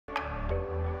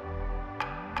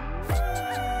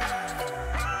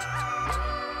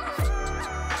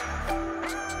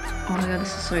god,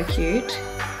 this is so cute.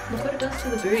 Look what it does to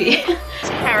the booty.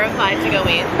 Terrified to go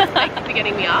in. Thank you for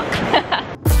getting me up.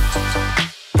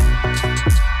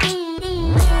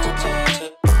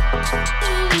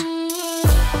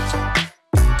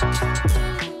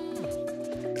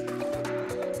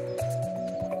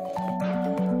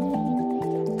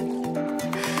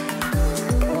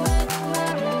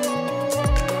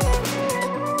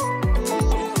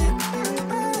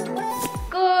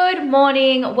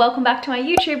 Morning, welcome back to my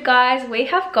YouTube, guys. We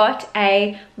have got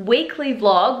a weekly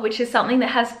vlog, which is something that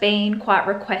has been quite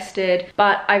requested,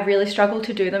 but I really struggle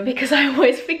to do them because I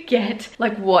always forget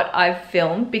like what I've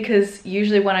filmed, because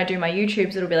usually when I do my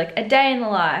YouTubes it'll be like a day in the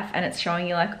life and it's showing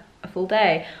you like a full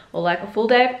day or like a full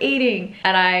day of eating,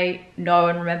 and I know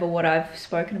and remember what I've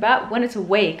spoken about. When it's a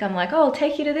week, I'm like, oh, I'll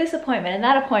take you to this appointment and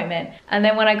that appointment, and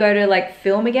then when I go to like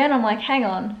film again, I'm like, hang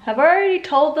on, have I already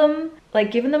told them, like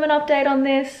given them an update on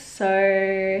this?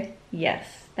 So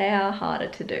yes, they are harder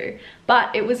to do,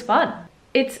 but it was fun.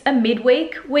 It's a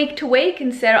midweek, week to week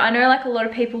instead. I know like a lot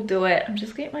of people do it. I'm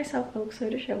just getting myself, I look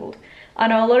so disheveled. I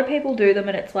know a lot of people do them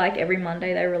and it's like every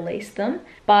Monday they release them,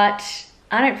 but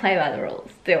I don't play by the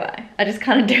rules, do I? I just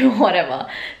kind of do whatever.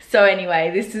 So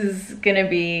anyway, this is gonna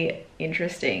be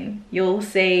interesting. You'll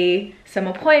see some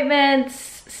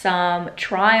appointments, some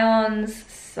try-ons,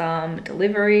 some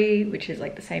delivery, which is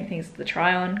like the same thing as the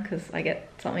try-on because I get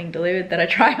something delivered that I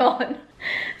try on,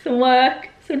 some work,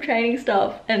 some training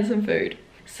stuff, and some food.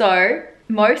 So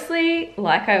mostly,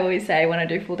 like I always say when I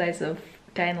do full days of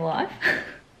day in the life,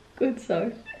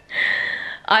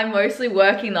 I'm mostly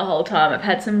working the whole time. I've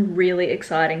had some really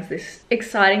exciting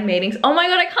meetings. Oh my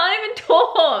god, I can't even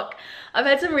talk. I've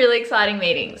had some really exciting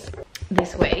meetings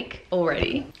this week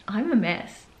already. I'm a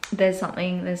mess. There's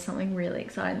something really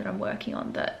exciting that I'm working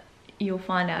on that you'll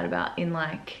find out about in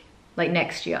like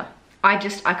next year. I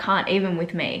can't, even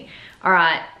with me. All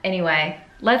right, anyway,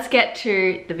 let's get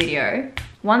to the video.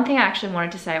 One thing I actually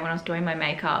wanted to say when I was doing my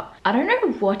makeup, I don't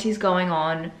know what is going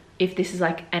on, if this is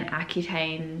like an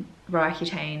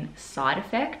Roaccutane side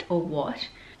effect or what,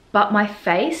 but my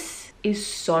face is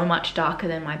so much darker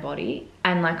than my body,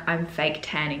 and like I'm fake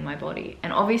tanning my body,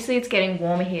 and obviously it's getting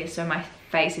warmer here so my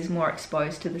face is more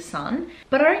exposed to the sun,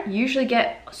 but I don't usually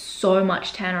get so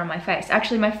much tanner on my face.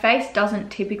 Actually, my face doesn't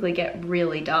typically get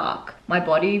really dark. My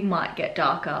body might get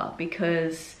darker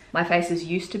because my face is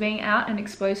used to being out and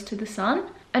exposed to the sun.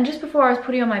 And just before I was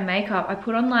putting on my makeup, I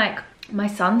put on like my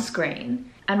sunscreen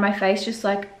and my face just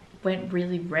like went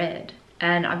really red.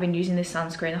 And I've been using this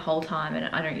sunscreen the whole time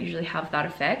and I don't usually have that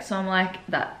effect. So I'm like,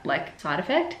 that like side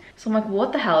effect. So I'm like,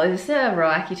 what the hell? Is this a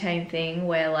Roaccutane thing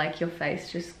where like your face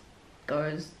just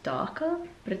goes darker,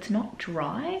 but it's not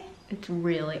dry? It's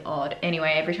really odd.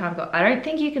 Anyway, every time I don't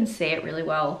think you can see it really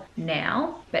well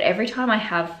now, but every time I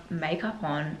have makeup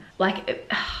on, like,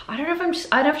 I don't know if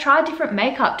I've tried different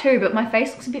makeup too, but my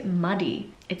face looks a bit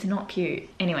muddy. It's not cute.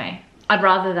 Anyway, I'd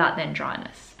rather that than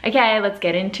dryness. Okay, let's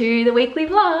get into the weekly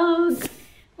vlog.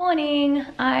 Morning.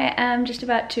 I am just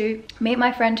about to meet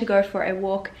my friend to go for a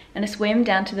walk and a swim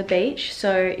down to the beach.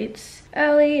 So it's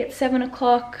early, it's 7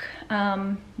 o'clock.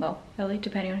 Well, early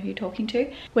depending on who you're talking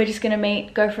to. We're just gonna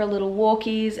meet, go for a little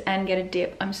walkies and get a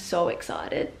dip. I'm so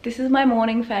excited. This is my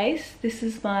morning face. This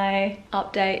is my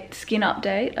update, skin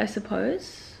update, I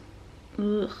suppose.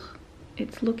 Ugh,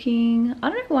 it's looking, I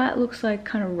don't know why it looks like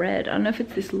kind of red. I don't know if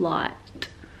it's this light,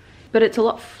 but it's a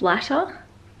lot flatter.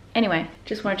 Anyway,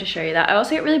 just wanted to show you that. I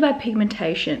also get really bad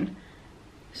pigmentation,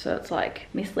 so it's like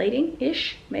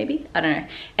misleading-ish, maybe? I don't know.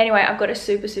 Anyway, I've got a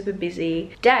super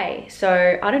busy day.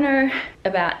 So I don't know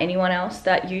about anyone else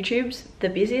that YouTube's, the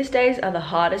busiest days are the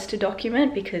hardest to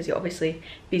document because you're obviously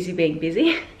busy being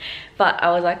busy. But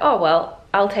I was like, oh well,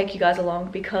 I'll take you guys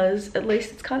along because at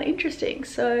least it's kind of interesting.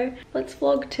 So let's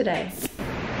vlog today.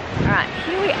 All right,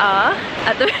 here we are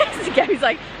at the, Gabby's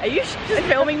like, are you just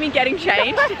filming me getting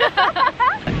changed?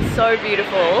 It's so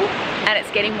beautiful and it's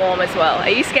getting warm as well. Are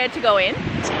you scared to go in?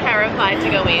 Terrified to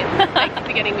go in. Thank you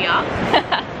for getting me up.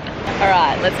 All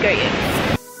right, let's go in.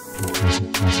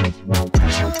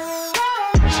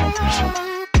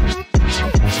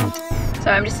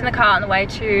 So I'm just in the car on the way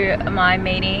to my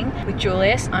meeting with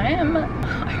Julius. I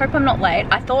hope I'm not late.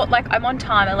 I thought like I'm on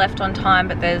time, I left on time,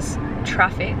 but there's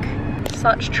traffic.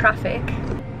 Such traffic.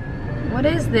 What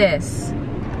is this?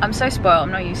 I'm so spoiled,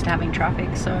 I'm not used to having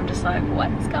traffic, so I'm just like,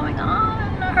 what's going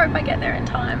on? I hope I get there in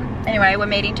time. Anyway, we're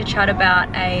meeting to chat about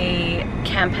a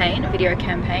campaign, a video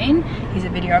campaign. He's a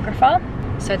videographer,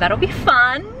 so that'll be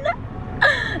fun.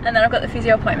 And then I've got the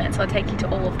physio appointment, so I'll take you to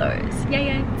all of those.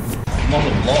 Yay. Not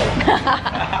a vlog.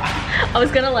 I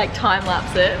was gonna like time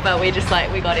lapse it, but we just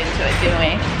like, we got into it, didn't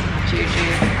we? Juju.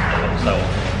 So,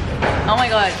 Oh my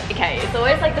god, okay, it's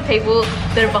always like the people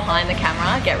that are behind the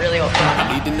camera get really awkward.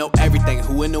 I need to know everything,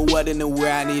 who and the what and the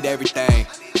where, I need everything.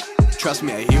 Trust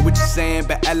me, I hear what you're saying,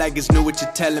 but act like it's new what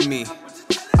you're telling me.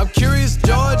 I'm curious,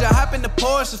 George, I hop in the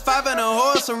Porsche, 5 and a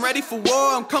horse, I'm ready for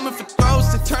war, I'm coming for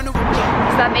throats to turn the...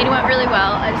 So that meeting went really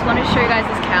well. I just wanted to show you guys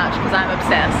this couch because I'm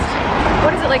obsessed.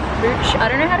 What is it, like booch? I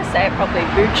don't know how to say it properly.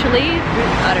 Boochly?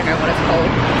 I don't know what it's called.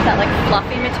 That like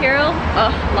fluffy material. Oh,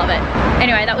 love it.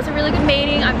 Anyway, that was a really good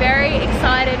meeting. I'm very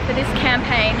excited for this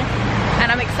campaign.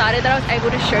 And I'm excited that I was able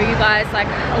to show you guys like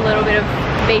a little bit of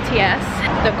BTS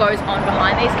that goes on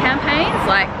behind these campaigns.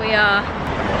 Like we are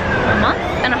a month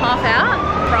and a half out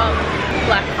from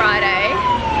Black Friday,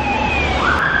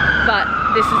 but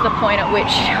this is the point at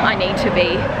which I need to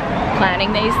be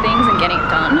planning these things and getting it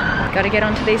done. Got to get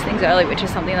onto these things early, which is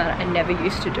something that I never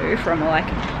used to do from a like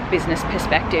business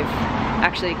perspective.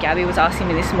 Actually, Gabby was asking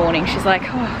me this morning, she's like,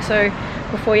 oh, so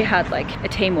before you had like a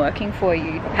team working for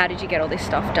you, how did you get all this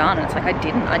stuff done? And it's like,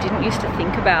 I didn't used to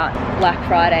think about Black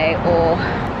Friday or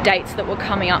dates that were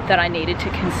coming up that I needed to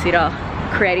consider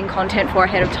creating content for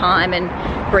ahead of time and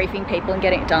briefing people and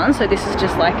getting it done. So this is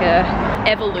just like a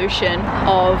evolution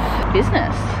of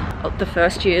business. The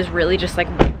first year is really just like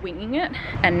winging it,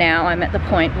 and now I'm at the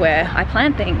point where I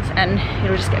plan things and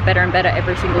it'll just get better and better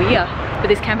every single year. But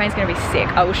this campaign's gonna be sick.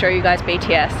 I will show you guys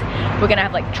BTS. We're gonna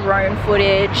have like drone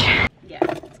footage. Yeah,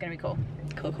 it's gonna be cool.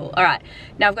 Cool. All right,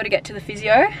 now I've got to get to the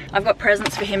physio. I've got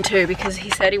presents for him too because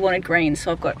he said he wanted greens,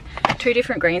 so I've got 2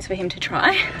 different greens for him to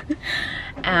try.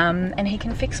 And he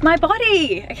can fix my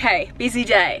body. Okay, busy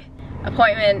day.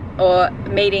 Appointment or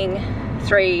meeting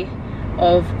 3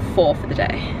 of 4 for the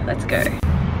day. Let's go.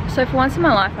 So for once in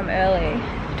my life, I'm early,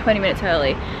 20 minutes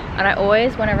early, and I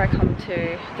always, whenever I come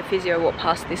to the physio, walk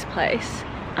past this place,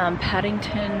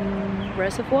 Paddington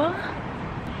Reservoir,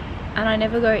 and I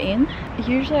never go in.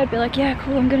 Usually I'd be like, yeah,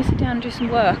 cool, I'm gonna sit down and do some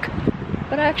work.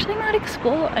 But I actually might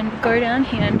explore and go down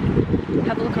here and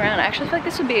have a look around. I actually feel like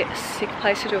this would be a sick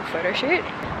place to do a photo shoot.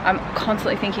 I'm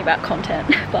constantly thinking about content,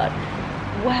 but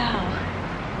wow.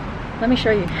 Let me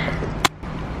show you.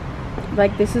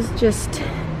 Like this is just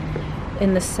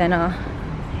in the center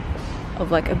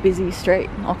of like a busy street,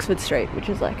 Oxford Street, which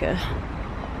is like a,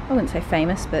 I wouldn't say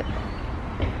famous, but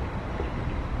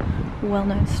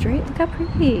well-known street. Look how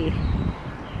pretty.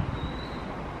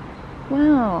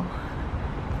 Wow.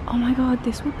 Oh my god,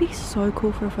 this would be so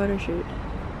cool for a photo shoot.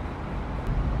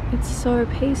 It's so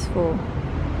peaceful.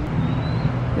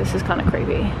 This is kind of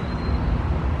creepy.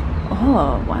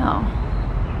 Oh, wow.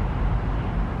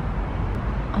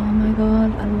 Oh my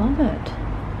god, I love it.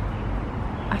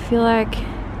 I feel like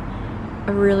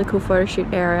a really cool photo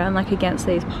shoot area, and like against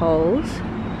these poles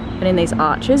and in these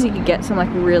arches you could get some like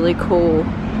really cool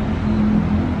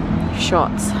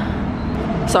shots.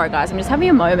 Sorry guys, I'm just having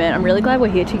a moment. I'm really glad we're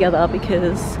here together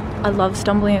because I love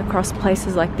stumbling across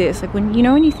places like this. Like when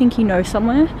you think you know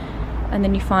somewhere and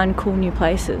then you find cool new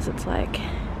places, it's like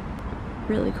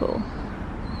really cool.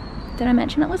 Did I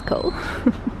mention it was cool?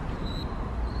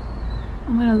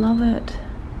 Oh my god, I love it.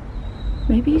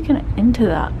 Maybe you can enter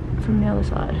that from the other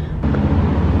side.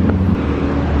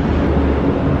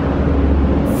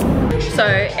 So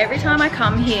every time I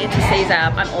come here to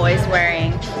CZAB, I'm always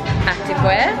wearing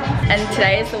activewear, and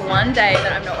today is the one day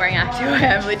that I'm not wearing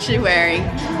activewear. I'm literally wearing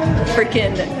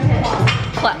freaking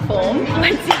platform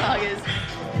Balenciagas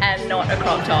and not a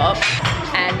crop top.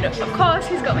 And of course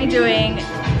he's got me doing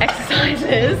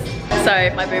exercises, so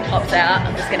if my boob pops out,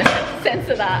 I'm just gonna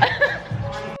censor that.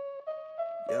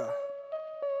 Yeah,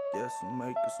 yes,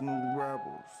 make us new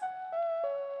rebels.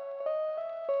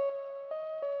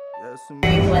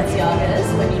 Balenciagas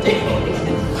when you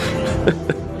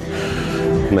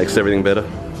do. Makes everything better.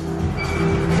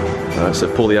 Alright, so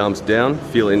pull the arms down,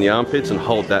 feel in the armpits and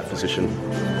hold that position.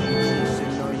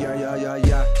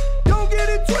 Don't get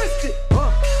it twisted.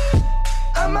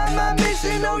 I'm on my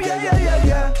mission. Oh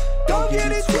yeah. Don't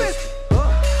get it twisted.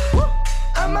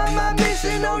 I'm on my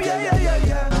mission. Oh yeah.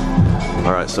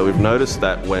 Alright, so we've noticed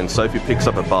that when Sophie picks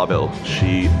up a barbell,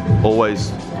 she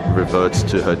always reverts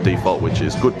to her default, which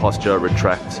is good posture,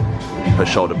 retract her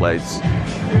shoulder blades.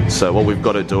 So what we've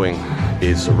got her doing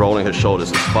is rolling her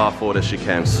shoulders as far forward as she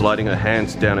can, sliding her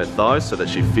hands down her thighs so that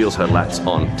she feels her lats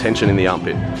on, tension in the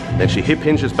armpit. Then she hip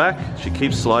hinges back, she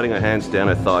keeps sliding her hands down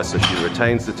her thighs so she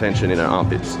retains the tension in her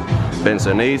armpits. Bends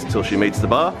her knees till she meets the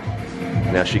bar.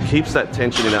 Now she keeps that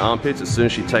tension in her armpits as soon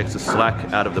as she takes the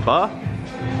slack out of the bar,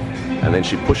 and then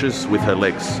she pushes with her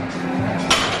legs.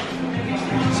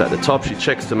 So at the top she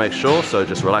checks to make sure, so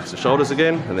just relax the shoulders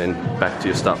again and then back to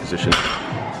your start position.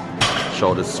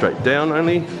 Shoulders straight down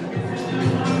only,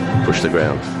 push the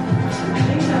ground.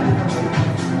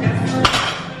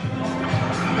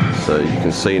 So you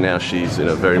can see now she's in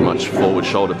a very much forward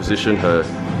shoulder position. Her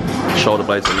shoulder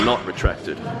blades are not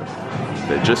retracted.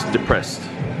 They're just depressed.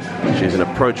 She's in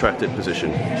a protracted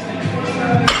position.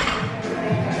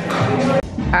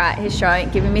 Alright, he's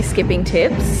giving me skipping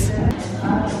tips.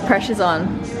 Pressure's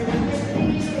on.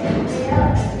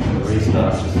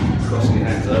 Restart, just crossing your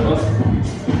hands over.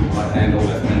 Right hand or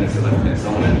left hand if your left hand's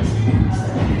dominant.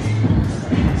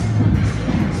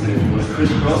 And then if you want to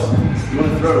crisscross, you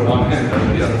want to throw one hand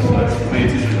over the other side. Pay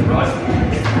attention to the right.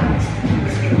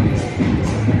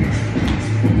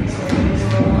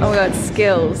 Oh my god,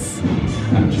 skills.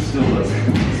 And just still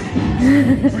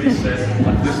reset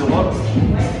like this a lot.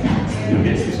 You'll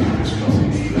get used to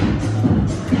crisscrossing.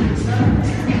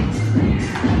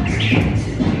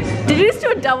 Did you just do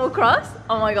a double cross?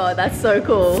 Oh my god, that's so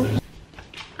cool.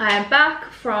 I am back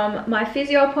from my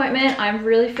physio appointment. I'm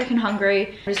really freaking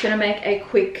hungry. I'm just gonna make a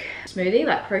quick smoothie,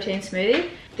 like protein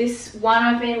smoothie. This one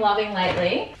I've been loving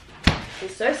lately.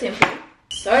 It's so simple,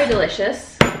 so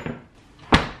delicious,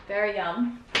 very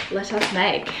yum. Let us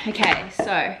make. Okay,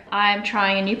 so I'm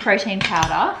trying a new protein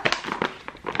powder.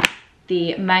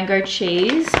 The mango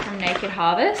cheese from Naked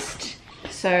Harvest.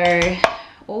 So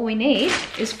all we need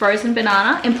is frozen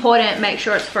banana. Important, make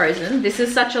sure it's frozen. This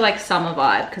is such a like summer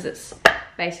vibe because it's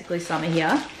basically summer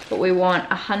here. But we want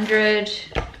 100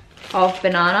 of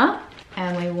banana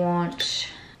and we want,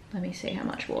 let me see how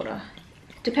much water.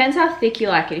 Depends how thick you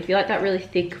like it. If you like that really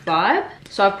thick vibe.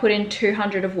 So I've put in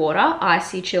 200 of water,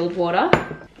 icy chilled water.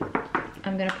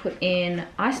 I'm gonna put in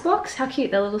icebox. How cute,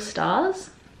 they're little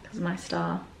stars. Because my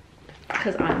star.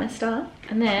 Because I'm a star.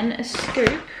 And then a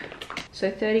scoop, so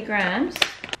 30 grams.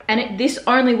 And this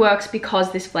only works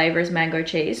because this flavor is mango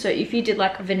cheese. So if you did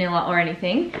like vanilla or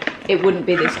anything, it wouldn't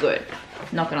be this good.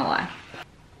 Not gonna lie.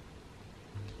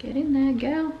 Get in there,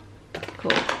 girl.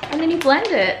 Cool. And then you blend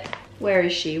it. Where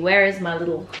is she? Where is my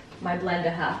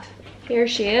blender hat? Here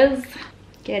she is.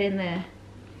 Get in there.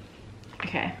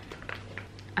 Okay.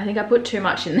 I think I put too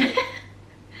much in there.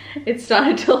 It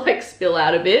started to like spill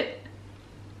out a bit.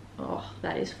 Oh,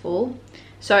 that is full.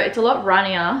 So it's a lot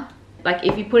runnier. Like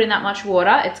if you put in that much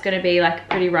water, it's gonna be like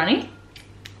pretty runny.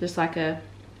 Just like a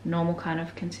normal kind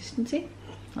of consistency.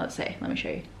 Let's see, let me show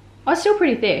you. Oh, it's still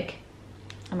pretty thick.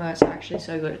 Oh my god, it's actually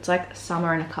so good. It's like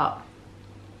summer in a cup.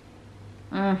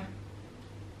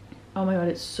 Oh my god,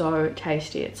 it's so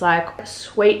tasty. It's like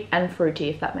sweet and fruity,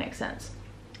 if that makes sense.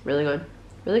 Really good,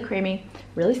 really creamy,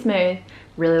 really smooth.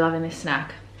 Really loving this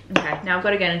snack. Okay, now I've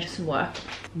got to get into some work.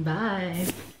 Bye.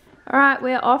 All right,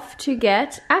 we're off to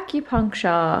get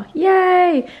acupuncture.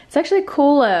 Yay! It's actually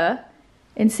cooler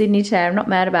in Sydney today. I'm not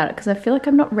mad about it because I feel like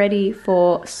I'm not ready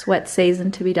for sweat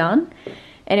season to be done.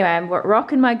 Anyway, I'm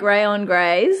rocking my grey on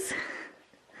greys.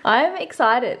 I'm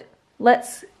excited.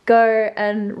 Let's go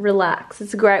and relax.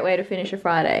 It's a great way to finish a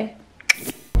Friday.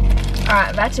 Alright,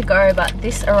 I'm about to go, but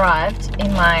this arrived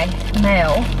in my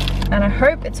mail and I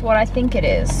hope it's what I think it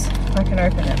is. If I can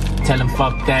open it. Tell him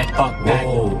fuck that.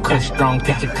 Whoa. Kush strong,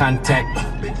 get your contact.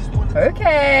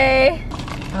 Okay.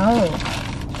 Oh.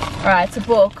 Alright, it's a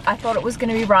book. I thought it was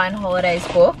going to be Ryan Holiday's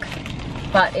book,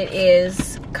 but it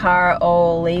is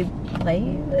Carolina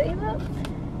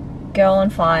Girl on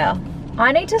Fire.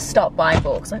 I need to stop buying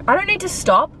books. Like, I don't need to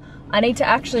stop. I need to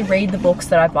actually read the books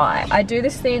that I buy. I do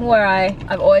this thing where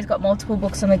I've always got multiple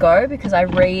books on the go because I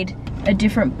read a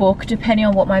different book depending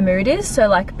on what my mood is. So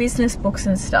like business books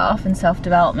and stuff and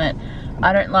self-development.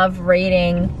 I don't love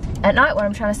reading at night when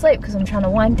I'm trying to sleep because I'm trying to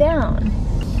wind down.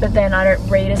 But then I don't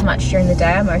read as much during the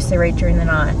day. I mostly read during the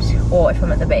night or if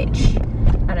I'm at the beach.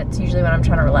 And it's usually when I'm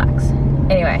trying to relax.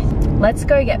 Anyway, let's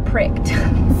go get pricked.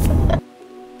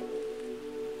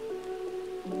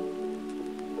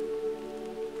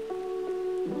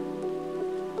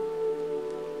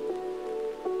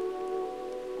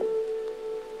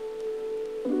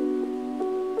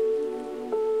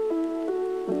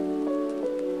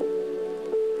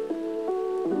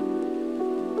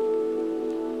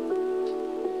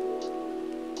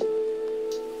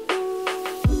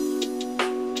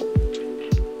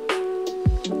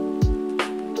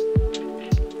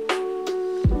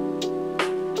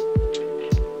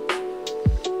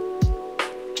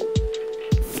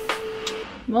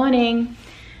 Morning.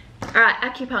 Alright,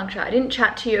 acupuncture. I didn't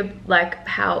chat to you like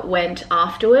how it went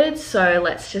afterwards, so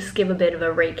let's just give a bit of a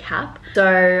recap.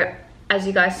 So as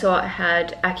you guys saw, I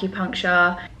had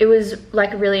acupuncture. It was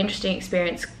like a really interesting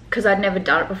experience because I'd never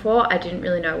done it before. I didn't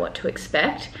really know what to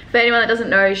expect. For anyone that doesn't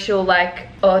know, she'll like,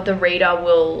 or the reader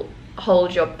will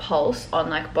hold your pulse on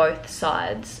like both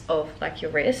sides of like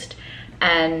your wrist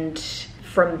and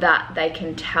from that they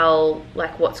can tell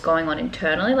like what's going on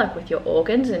internally, like with your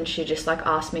organs. And she just like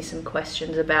asked me some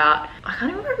questions about, I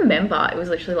can't even remember, it was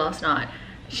literally last night.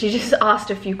 She just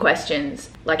asked a few questions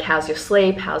like, how's your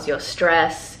sleep, how's your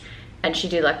stress? And she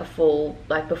did like a full,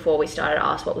 like before we started,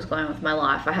 asked what was going on with my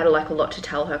life. I had like a lot to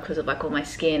tell her because of like all my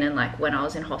skin, and like when I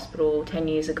was in hospital 10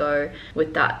 years ago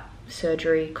with that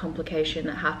surgery complication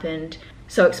that happened.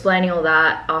 So explaining all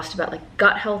that, asked about like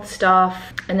gut health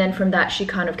stuff. And then from that, she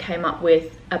kind of came up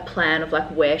with a plan of like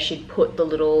where she'd put the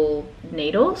little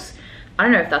needles. I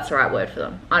don't know if that's the right word for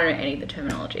them. I don't know any of the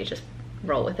terminology, just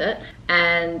roll with it.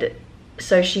 And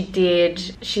so she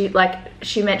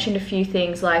mentioned a few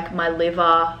things like my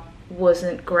liver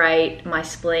wasn't great, my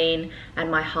spleen,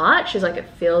 and my heart. She's like, it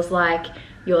feels like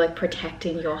you're like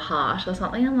protecting your heart or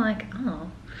something. I'm like, oh,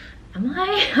 am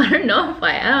I? I don't know if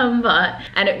I am, but,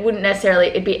 and it wouldn't necessarily,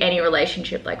 it'd be any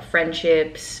relationship, like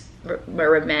friendships,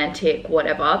 romantic,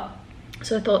 whatever.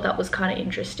 So I thought that was kind of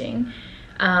interesting.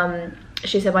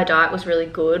 She said my diet was really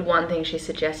good. One thing she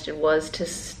suggested was to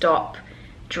stop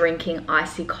drinking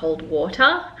icy cold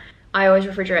water. I always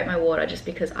refrigerate my water just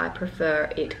because I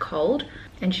prefer it cold.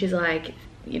 And she's like,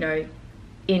 you know,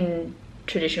 in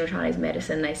traditional Chinese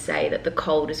medicine, they say that the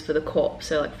cold is for the corpse,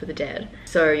 so like for the dead.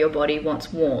 So your body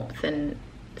wants warmth and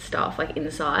stuff like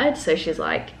inside. So she's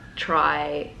like,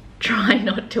 try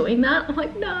not doing that. I'm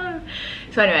like, no.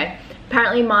 So anyway,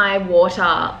 apparently my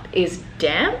water is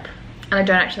damp, and I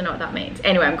don't actually know what that means.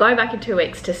 Anyway, I'm going back in 2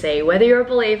 weeks to see whether you're a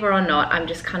believer or not. I'm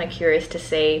just kind of curious to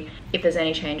see if there's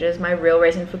any changes. My real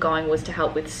reason for going was to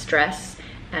help with stress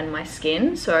and my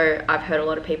skin. So I've heard a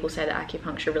lot of people say that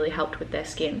acupuncture really helped with their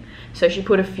skin. So she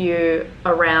put a few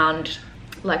around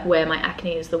like where my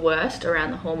acne is the worst,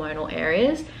 around the hormonal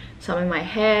areas, some in my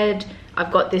head.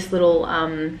 I've got this little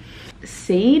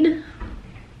seed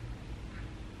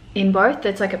in both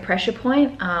that's like a pressure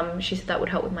point. She said that would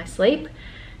help with my sleep.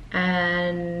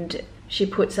 And she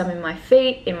put some in my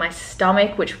feet, in my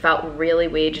stomach, which felt really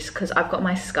weird just because I've got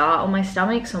my scar on my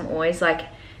stomach, so I'm always like,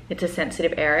 it's a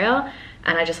sensitive area.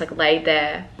 And I just like laid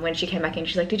there. When she came back in,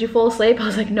 she's like, did you fall asleep? I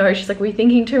was like, no. She's like, were you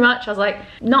thinking too much? I was like,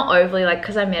 not overly, like,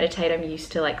 because I meditate, I'm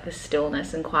used to like the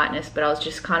stillness and quietness, but I was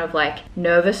just kind of like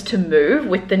nervous to move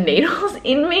with the needles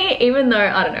in me, even though,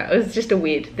 I don't know, it was just a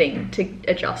weird thing to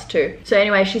adjust to. So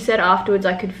anyway, she said afterwards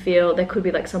I could feel there could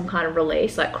be like some kind of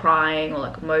release, like crying or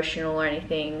like emotional or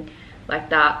anything like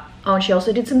that. Oh, and she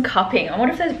also did some cupping. I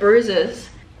wonder if there's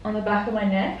bruises on the back of my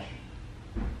neck.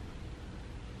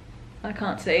 I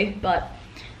can't see, but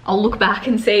I'll look back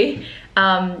and see.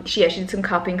 She did some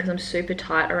cupping because I'm super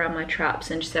tight around my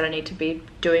traps, and she said I need to be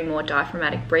doing more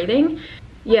diaphragmatic breathing.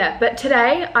 Yeah, but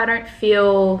today I don't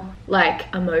feel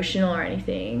like emotional or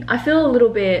anything. I feel a little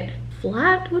bit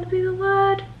flat would be the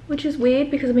word, which is weird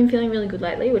because I've been feeling really good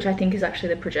lately, which I think is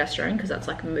actually the progesterone, because that's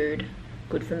like mood,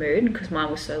 good for mood, because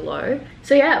mine was so low.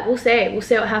 So yeah, we'll see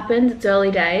what happens. It's early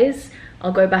days.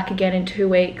 I'll go back again in 2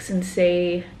 weeks and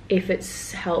see if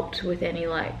it's helped with any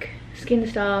like skin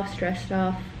stuff, stress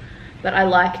stuff. But I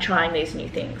like trying these new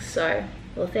things, so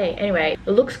we'll see. Anyway,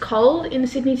 it looks cold in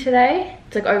Sydney today.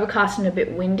 It's like overcast and a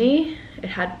bit windy.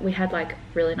 We had like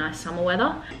really nice summer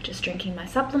weather. Just drinking my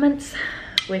supplements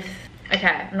with,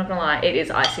 okay, I'm not gonna lie, it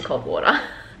is icy cold water.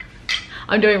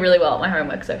 I'm doing really well at my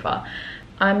homework so far.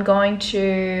 I'm going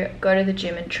to go to the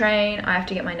gym and train. I have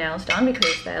to get my nails done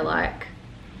because they're like,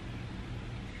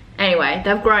 anyway,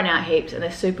 they've grown out heaps and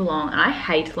they're super long, and I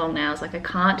hate long nails. Like I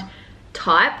can't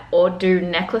type or do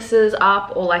necklaces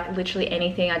up or like literally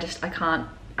anything. I can't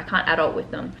adult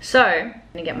with them. So I'm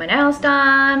gonna get my nails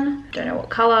done. Don't know what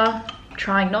color. I'm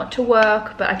trying not to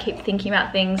work, but I keep thinking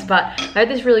about things. But I heard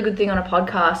this really good thing on a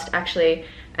podcast actually,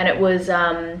 and it was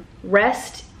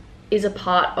rest is a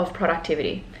part of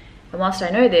productivity. And whilst I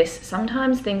know this,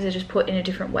 sometimes things are just put in a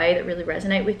different way that really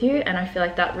resonate with you. And I feel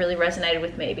like that really resonated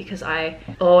with me because I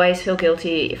always feel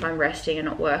guilty if I'm resting and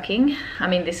not working. I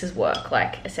mean, this is work,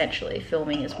 like essentially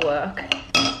filming is work.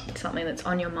 It's something that's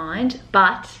on your mind,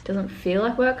 but it doesn't feel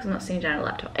like work because I'm not sitting down at a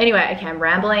laptop. Anyway, okay, I'm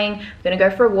rambling. I'm gonna go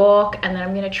for a walk, and then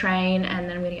I'm gonna train, and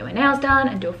then I'm gonna get my nails done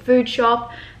and do a food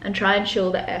shop and try and chill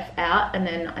the F out. And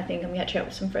then I think I'm catching up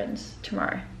with some friends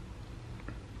tomorrow.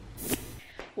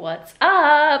 What's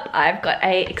up? I've got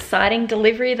a exciting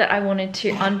delivery that I wanted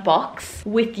to unbox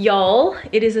with y'all.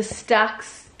 It is a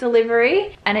STAX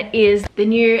delivery, and it is the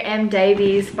new Em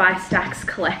Davies by STAX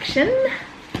collection.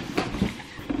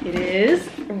 It is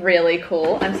really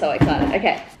cool. I'm so excited.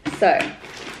 Okay, so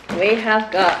we have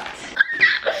got,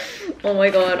 oh my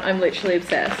god, I'm literally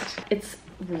obsessed. It's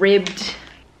ribbed.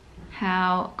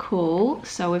 How cool.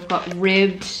 So we've got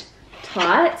ribbed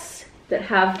tights that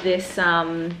have this,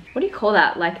 what do you call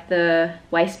that? Like the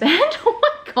waistband? Oh my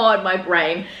God, my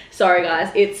brain. Sorry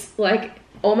guys, it's like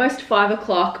almost 5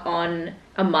 o'clock on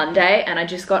a Monday and I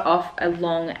just got off a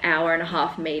long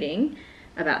hour-and-a-half meeting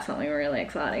about something really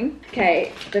exciting.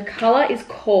 Okay, the color is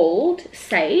called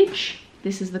Sage.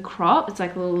 This is the crop, it's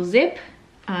like a little zip.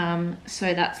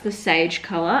 So that's the sage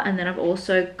color. And then I've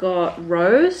also got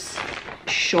rose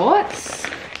shorts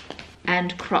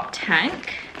and crop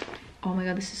tank. Oh my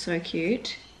God, this is so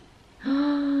cute.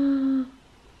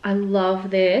 I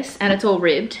love this. And it's all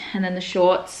ribbed. And then the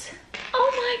shorts.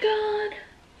 Oh my God.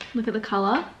 Look at the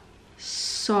color.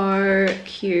 So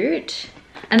cute.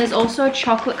 And there's also a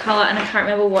chocolate color and I can't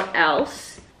remember what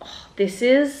else. Oh, this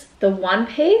is the one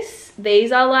piece.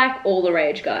 These are like all the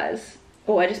rage, guys.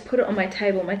 Oh, I just put it on my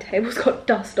table. My table's got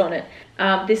dust on it.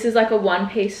 This is like a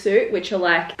one-piece suit, which are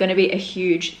like gonna be a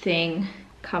huge thing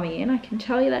coming in. I can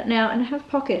tell you that now, and I have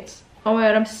pockets. Oh my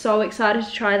God, I'm so excited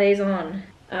to try these on.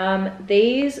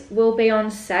 These will be on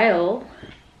sale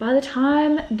by the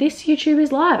time this YouTube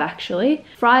is live, actually.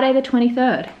 Friday the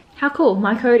 23rd. How cool.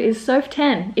 My code is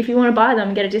SOPH10 if you want to buy them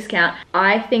and get a discount.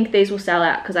 I think these will sell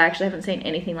out because I actually haven't seen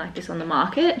anything like this on the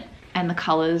market. And the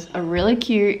colors are really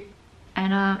cute.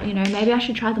 And you know, maybe I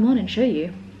should try them on and show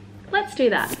you. Let's do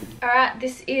that. All right,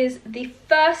 this is the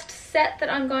first set that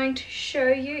I'm going to show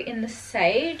you in the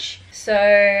sage.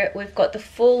 So we've got the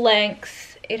full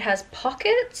length. It has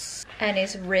pockets and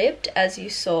is ribbed, as you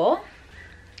saw.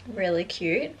 Really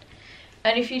cute.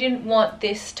 And if you didn't want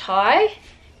this tie,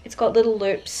 it's got little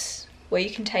loops where you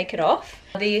can take it off.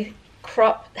 The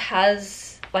crop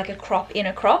has like a crop in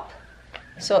a crop.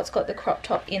 So it's got the crop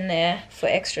top in there for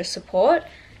extra support.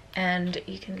 And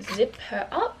you can zip her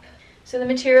up. So the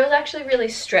material is actually really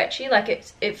stretchy. Like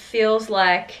it feels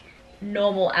like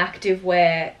normal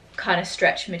activewear kind of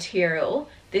stretch material.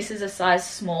 This is a size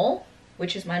small,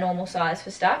 which is my normal size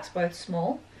for STAX, both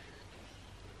small.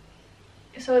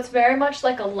 So it's very much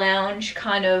like a lounge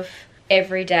kind of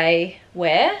everyday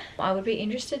wear. I would be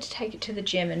interested to take it to the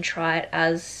gym and try it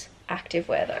as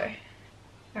activewear though.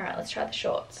 All right, let's try the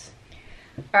shorts.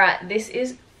 All right, this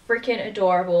is freaking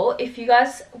adorable. If you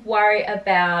guys worry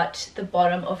about the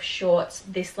bottom of shorts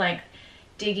this length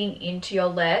digging into your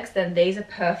legs, then these are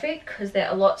perfect because they're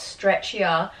a lot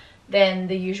stretchier than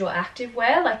the usual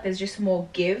activewear. Like there's just more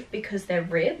give because they're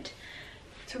ribbed.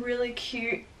 It's a really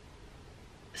cute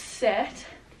set.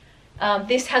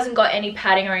 This hasn't got any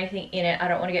padding or anything in it. I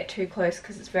don't want to get too close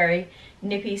because it's very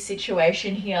nippy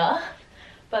situation here.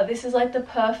 But this is like the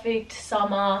perfect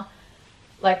summer,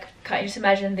 like, can't you just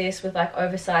imagine this with like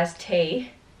oversized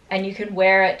tee, and you can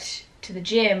wear it to the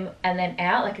gym and then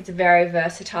out. Like it's very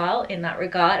versatile in that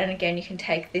regard. And again, you can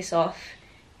take this off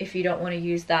if you don't want to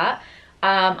use that.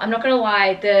 I'm not gonna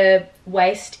lie, the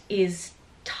waist is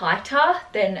tighter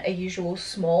than a usual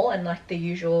small and like the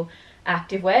usual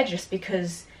activewear, just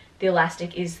because the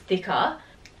elastic is thicker.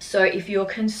 So if you're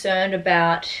concerned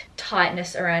about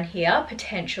tightness around here,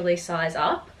 potentially size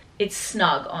up. It's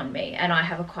snug on me and I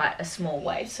have quite a small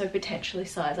waist, so potentially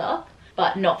size up,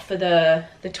 but not for the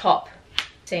top.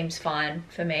 Seems fine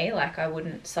for me, like I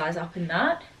wouldn't size up in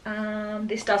that.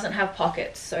 This doesn't have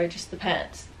pockets, so just the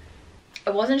pants. I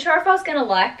wasn't sure if I was gonna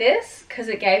like this because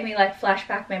it gave me like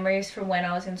flashback memories from when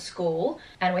I was in school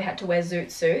and we had to wear zoot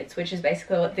suits, which is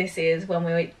basically what this is when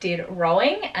we did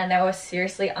rowing, and they were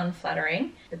seriously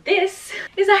unflattering. But this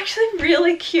is actually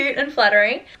really cute and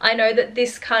flattering. I know that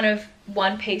this kind of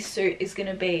one-piece suit is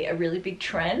gonna be a really big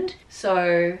trend.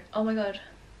 So, oh my God,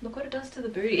 look what it does to the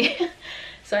booty.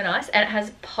 So nice. And it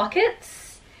has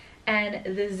pockets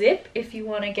and the zip if you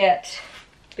wanna get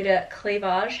a bit of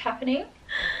cleavage happening.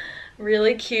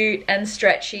 Really cute and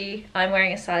stretchy. I'm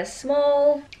wearing a size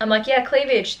small. I'm like, yeah,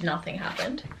 cleavage, nothing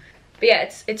happened. But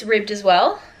yeah, it's ribbed as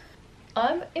well.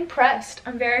 I'm impressed.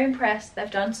 I'm very impressed.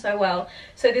 They've done so well.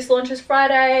 So this launches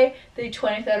Friday, the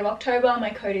 23rd of October.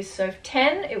 My code is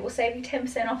SOPH10. It will save you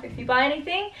 10% off if you buy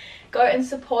anything. Go and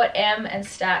support Em and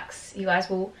STAX. You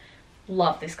guys will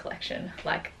love this collection.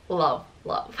 Like, love.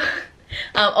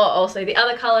 Also the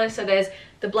other colors, so there's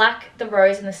the black, the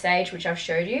rose, and the sage, which I've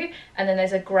showed you, and then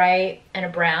there's a grey and a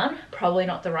brown. Probably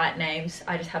not the right names,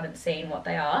 I just haven't seen what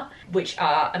they are, which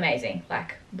are amazing,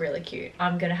 like really cute.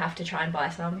 I'm gonna have to try and buy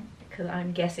some because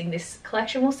I'm guessing this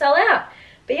collection will sell out.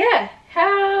 But yeah,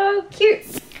 how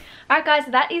cute. Alright guys,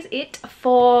 that is it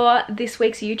for this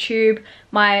week's YouTube.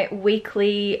 My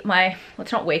weekly, well,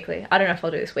 it's not weekly, I don't know if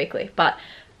I'll do this weekly, but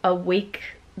a week,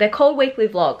 they're called weekly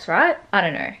vlogs, right? I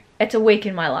don't know. It's a week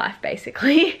in my life,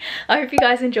 basically. I hope you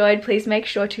guys enjoyed. Please make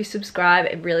sure to subscribe.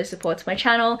 It really supports my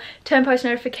channel. Turn post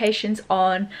notifications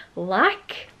on,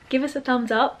 like, give us a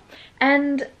thumbs up,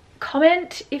 and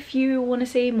comment if you want to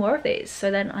see more of these,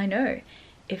 so then I know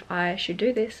if I should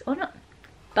do this or not.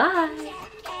 Bye.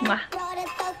 Mwah.